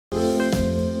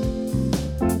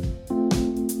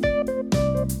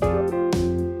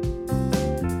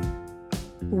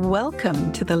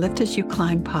Welcome to the Lift As You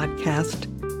Climb podcast,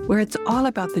 where it's all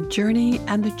about the journey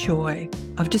and the joy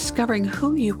of discovering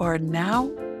who you are now,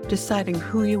 deciding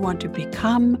who you want to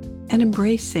become, and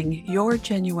embracing your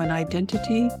genuine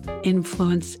identity,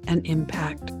 influence, and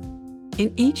impact.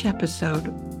 In each episode,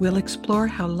 we'll explore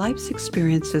how life's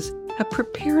experiences have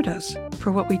prepared us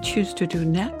for what we choose to do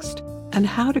next and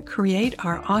how to create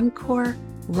our encore,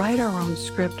 write our own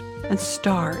script, and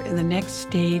star in the next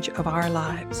stage of our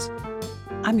lives.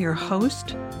 I'm your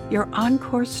host, your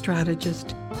encore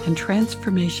strategist and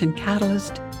transformation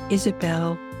catalyst,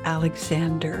 Isabel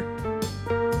Alexander.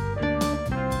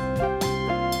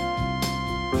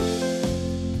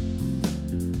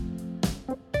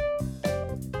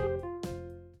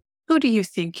 Who do you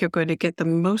think you're going to get the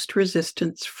most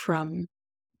resistance from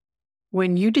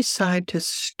when you decide to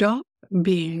stop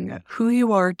being who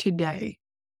you are today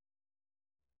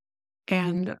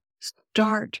and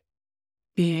start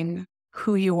being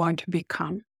who you want to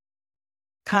become?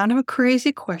 Kind of a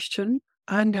crazy question.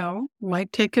 I know.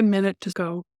 Might take a minute to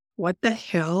go, what the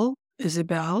hell,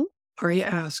 Isabel, are you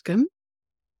asking?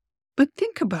 But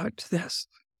think about this.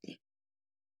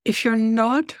 If you're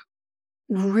not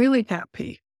really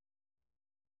happy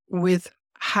with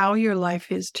how your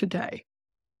life is today,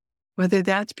 whether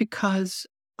that's because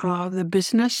of the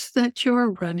business that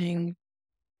you're running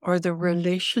or the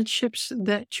relationships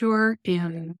that you're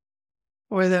in,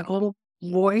 or that little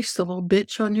voice, the little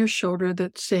bitch on your shoulder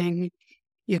that's saying,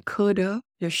 you coulda,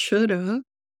 you shoulda,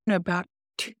 about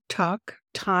TikTok,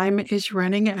 time is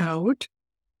running out.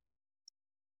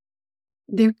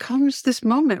 There comes this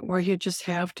moment where you just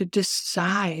have to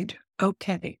decide,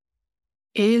 okay,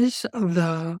 is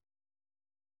the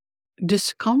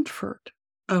discomfort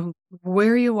of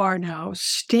where you are now,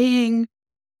 staying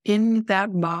in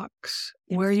that box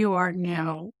where you are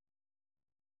now,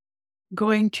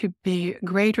 going to be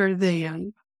greater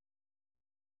than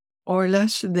or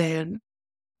less than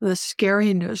the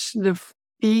scariness, the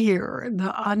fear,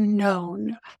 the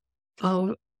unknown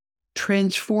of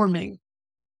transforming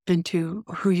into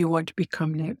who you want to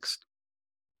become next?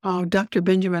 Dr.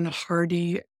 Benjamin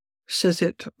Hardy says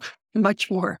it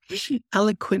much more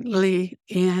eloquently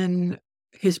in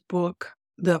his book,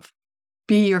 the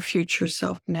Be Your Future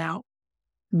Self Now.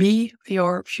 Be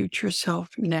your future self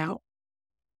now.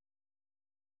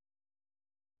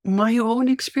 My own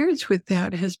experience with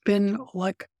that has been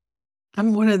like,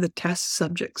 I'm one of the test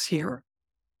subjects here.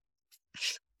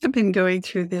 I've been going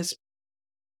through this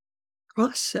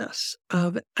process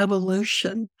of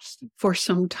evolution for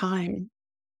some time.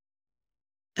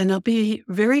 And I'll be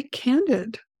very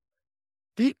candid.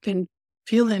 I've been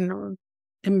feeling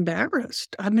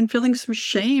embarrassed. I've been feeling some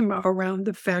shame around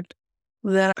the fact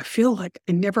that I feel like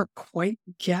I never quite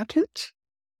get it.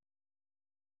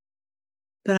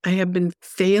 That I have been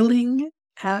failing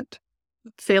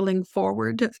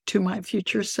forward to my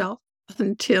future self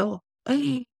until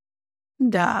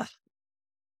death.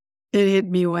 It hit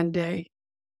me one day.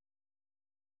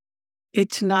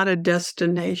 It's not a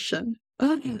destination.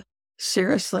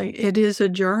 Seriously, it is a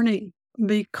journey,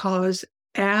 because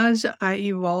as I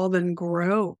evolve and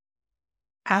grow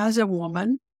as a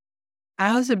woman,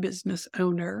 as a business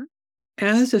owner,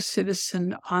 as a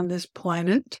citizen on this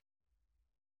planet,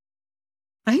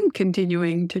 I'm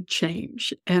continuing to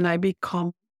change, and I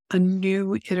become a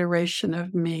new iteration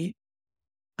of me.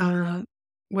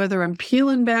 Whether I'm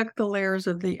peeling back the layers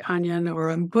of the onion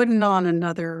or I'm putting on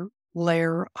another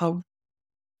layer of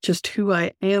just who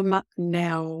I am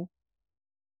now,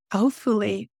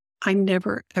 hopefully I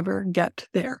never, ever get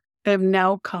there. I have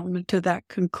now come to that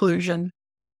conclusion.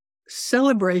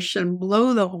 Celebration,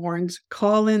 blow the horns,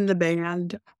 call in the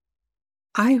band.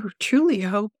 I truly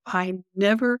hope I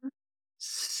never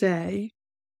say,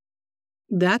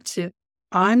 that's it,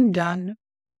 I'm done,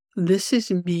 this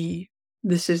is me,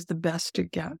 this is the best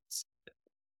it gets.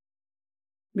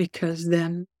 Because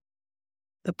then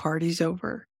the party's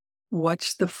over.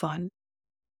 What's the fun?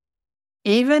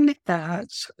 Even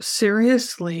as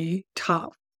seriously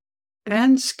tough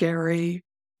and scary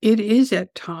it is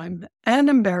at times, and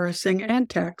embarrassing and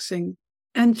taxing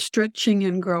and stretching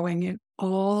and growing in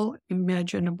all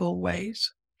imaginable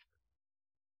ways.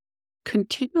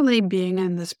 Continually being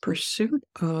in this pursuit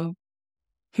of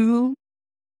who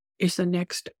is the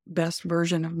next best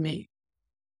version of me?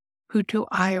 Who do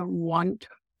I want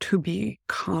to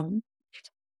become?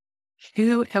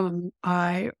 Who am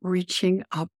I reaching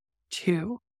up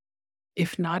to,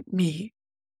 if not me?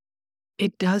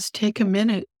 It does take a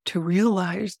minute to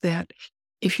realize that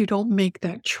if you don't make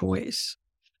that choice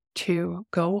to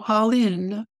go all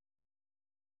in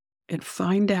and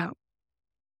find out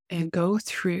and go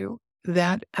through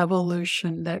that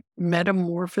evolution, that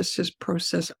metamorphosis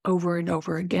process over and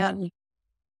over again,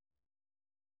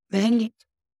 then,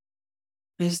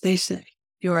 as they say,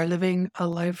 you are living a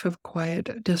life of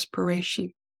quiet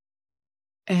desperation.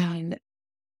 And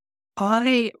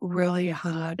I really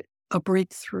had a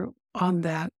breakthrough on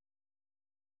that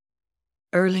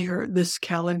earlier this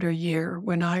calendar year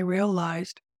when I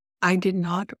realized I did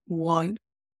not want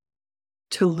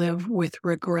to live with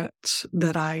regrets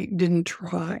that I didn't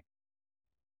try.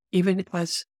 Even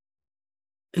as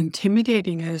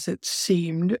intimidating as it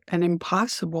seemed and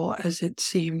impossible as it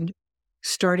seemed,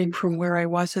 starting from where I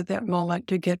was at that moment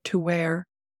to get to where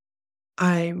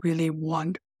I really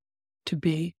want to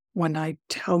be when I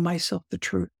tell myself the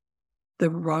truth, the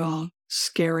raw,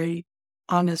 scary,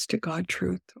 honest to God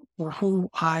truth, or who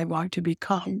I want to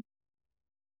become.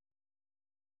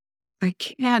 I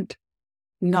can't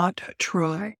not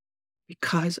try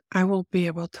because I will be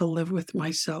able to live with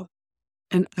myself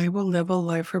and I will live a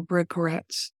life of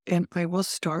regrets and I will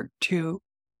start to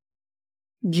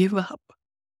give up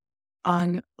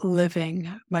on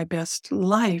living my best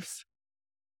life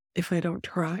if I don't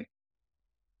try.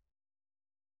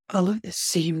 All of this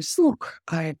seems, look,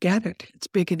 I get it. It's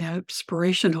big and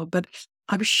aspirational, but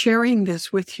I'm sharing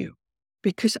this with you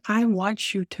because I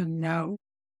want you to know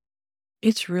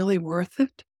it's really worth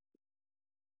it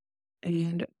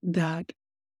and that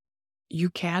you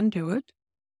can do it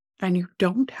and you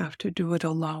don't have to do it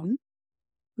alone.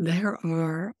 There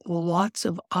are lots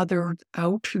of others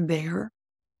out there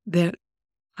that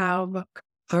are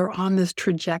on this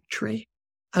trajectory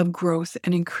of growth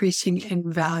and increasing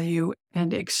in value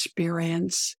and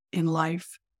experience in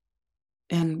life.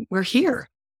 And we're here.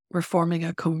 We're forming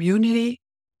a community.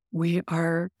 We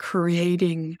are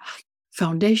creating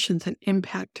foundations and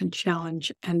impact and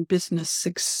challenge and business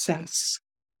success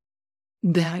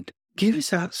that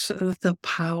gives us the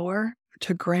power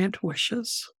to grant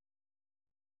wishes,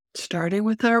 starting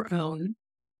with our own,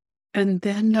 and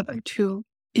then to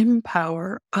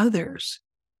empower others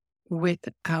with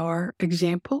our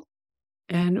example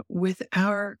and with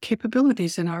our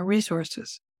capabilities and our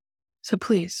resources. So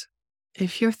please,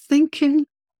 if you're thinking,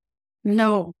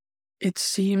 no, it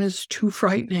seems too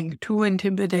frightening, too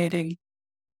intimidating,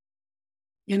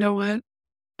 you know what?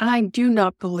 I do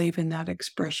not believe in that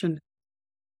expression,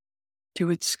 do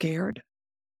it scared.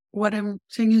 What I'm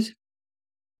saying is,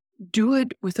 do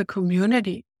it with a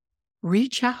community.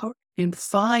 Reach out and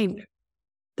find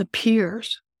the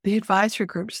peers, the advisory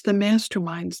groups, the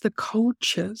masterminds, the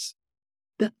coaches,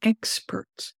 the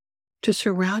experts to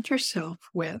surround yourself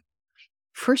with.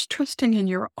 First, trusting in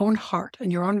your own heart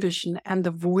and your own vision and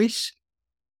the voice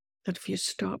that if you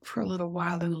stop for a little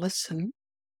while and listen,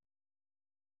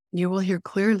 you will hear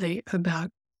clearly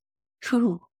about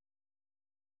who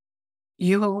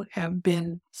you have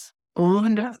been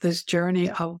on this journey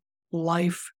of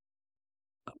life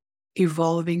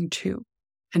evolving to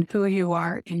and who you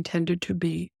are intended to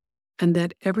be. And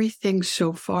that everything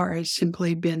so far has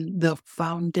simply been the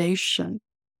foundation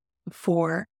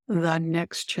for the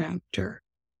next chapter,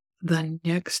 the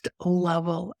next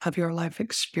level of your life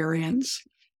experience.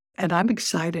 And I'm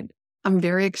excited. I'm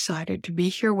very excited to be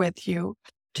here with you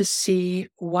to see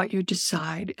what you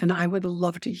decide. And I would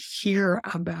love to hear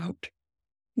about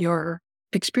your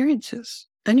experiences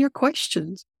and your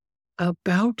questions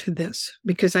about this,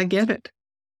 because I get it.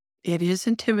 It is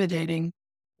intimidating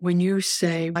when you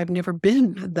say, I've never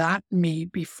been that me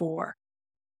before.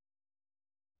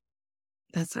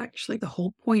 That's actually the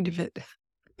whole point of it.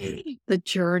 The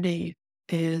journey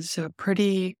is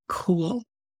pretty cool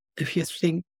if you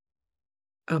think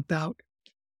about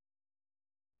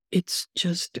it's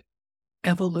just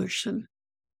evolution,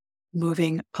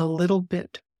 moving a little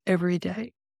bit every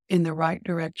day in the right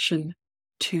direction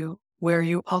to where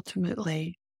you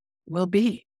ultimately will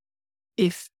be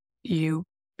if you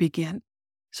begin.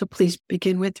 So please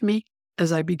begin with me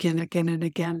as I begin again and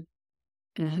again.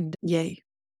 And yay,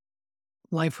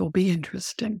 life will be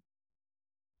interesting.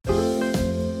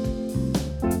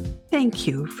 Thank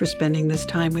you for spending this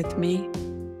time with me.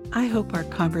 I hope our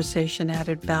conversation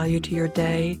added value to your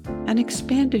day and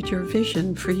expanded your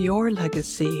vision for your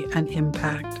legacy and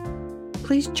impact.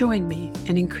 Please join me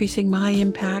in increasing my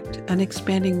impact and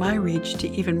expanding my reach to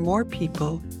even more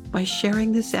people by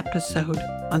sharing this episode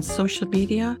on social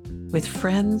media with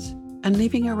friends and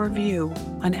leaving a review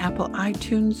on Apple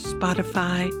iTunes,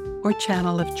 Spotify, or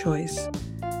channel of choice.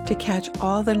 To catch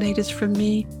all the latest from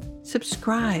me,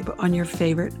 subscribe on your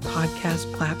favorite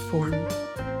podcast platform.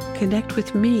 Connect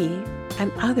with me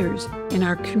and others in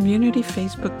our community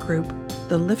Facebook group,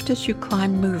 The Lift As You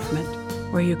Climb Movement,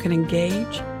 where you can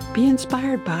engage, be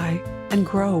inspired by, and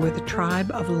grow with a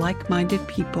tribe of like-minded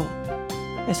people.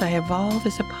 As I evolve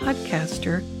as a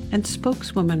podcaster and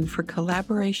spokeswoman for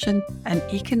collaboration and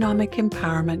economic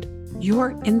empowerment,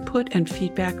 your input and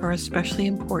feedback are especially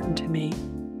important to me.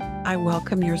 I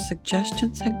welcome your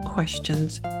suggestions and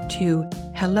questions to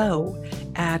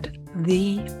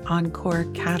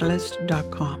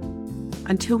hello@theencorecatalyst.com.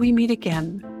 Until we meet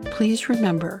again, please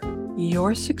remember,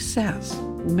 your success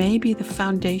may be the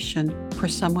foundation for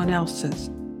someone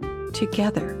else's.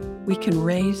 Together, we can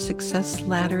raise success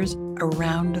ladders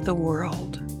around the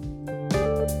world.